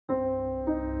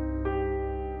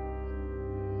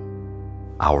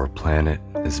Our planet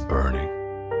is burning.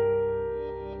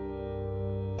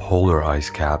 Polar ice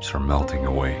caps are melting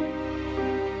away.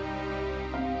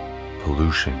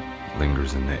 Pollution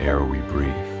lingers in the air we breathe.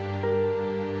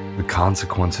 The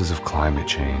consequences of climate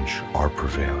change are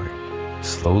prevailing,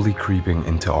 slowly creeping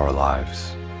into our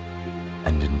lives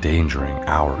and endangering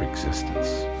our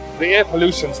existence. The air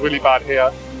pollution's really bad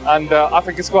here, and I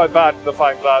think it's quite bad, the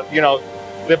fact that,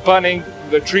 they're burning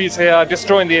the trees here,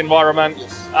 destroying the environment,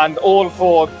 and all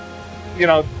for,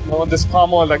 this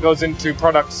palm oil that goes into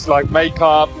products like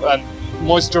makeup and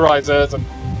moisturizers and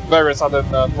various other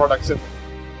products.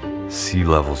 Sea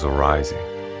levels are rising,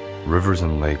 rivers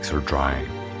and lakes are drying,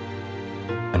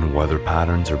 and weather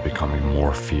patterns are becoming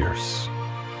more fierce.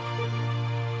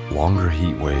 Longer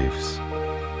heat waves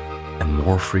and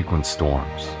more frequent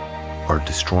storms are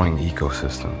destroying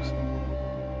ecosystems,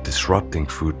 disrupting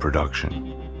food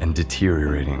production, and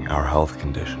deteriorating our health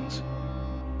conditions.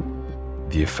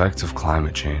 The effects of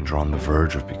climate change are on the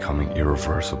verge of becoming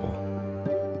irreversible,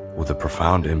 with a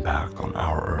profound impact on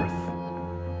our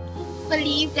Earth.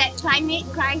 Believe that climate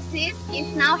crisis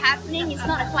is now happening. It's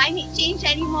not a climate change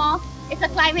anymore. It's a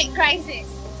climate crisis.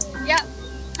 Yep,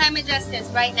 climate justice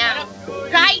right now.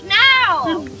 Right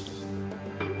now!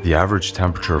 The average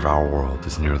temperature of our world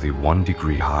is nearly 1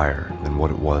 degree higher than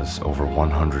what it was over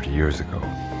 100 years ago.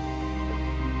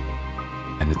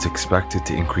 And it's expected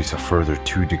to increase a further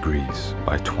 2 degrees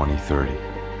by 2030,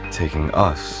 taking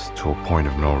us to a point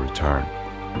of no return,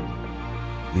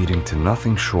 leading to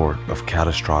nothing short of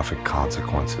catastrophic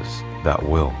consequences that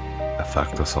will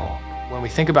affect us all. When we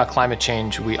think about climate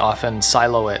change, we often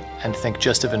silo it and think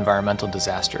just of environmental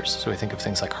disasters. So we think of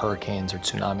things like hurricanes or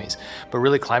tsunamis. But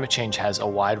really, climate change has a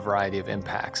wide variety of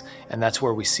impacts. And that's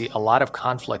where we see a lot of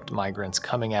conflict migrants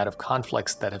coming out of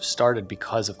conflicts that have started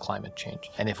because of climate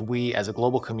change. And if we as a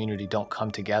global community don't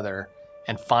come together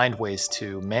and find ways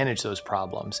to manage those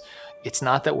problems, it's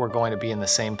not that we're going to be in the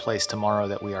same place tomorrow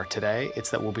that we are today. It's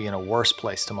that we'll be in a worse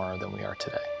place tomorrow than we are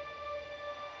today.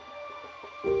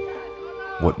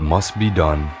 What must be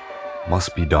done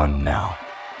now.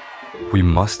 We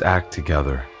must act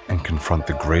together and confront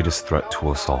the greatest threat to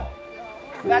us all.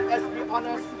 Let us be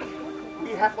honest,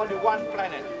 we have only one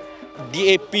planet.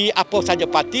 DAP apa saja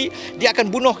parti, dia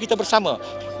akan bunuh kita bersama.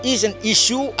 Is an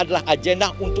issue adalah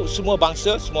agenda untuk semua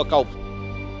bangsa, semua kaum.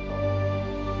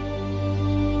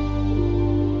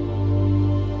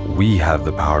 We have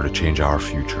the power to change our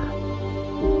future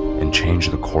and change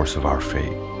the course of our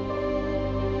fate.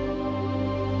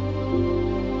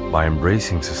 By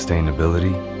embracing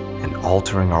sustainability and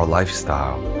altering our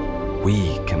lifestyle,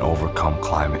 we can overcome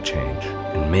climate change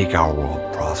and make our world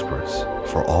prosperous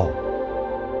for all.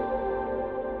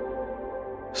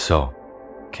 So,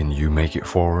 can you make it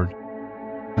forward?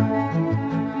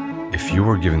 If you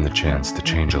were given the chance to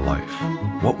change a life,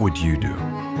 what would you do?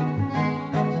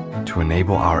 To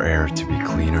enable our air to be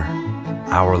cleaner,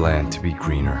 our land to be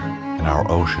greener, and our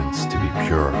oceans to be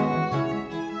purer.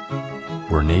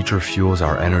 Where nature fuels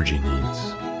our energy needs,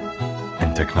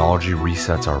 and technology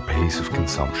resets our pace of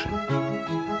consumption.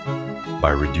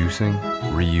 By reducing,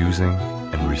 reusing,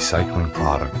 and recycling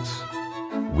products,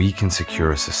 we can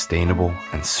secure a sustainable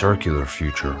and circular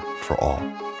future for all.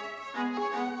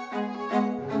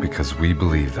 Because we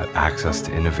believe that access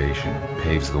to innovation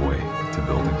paves the way to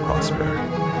building prosperity.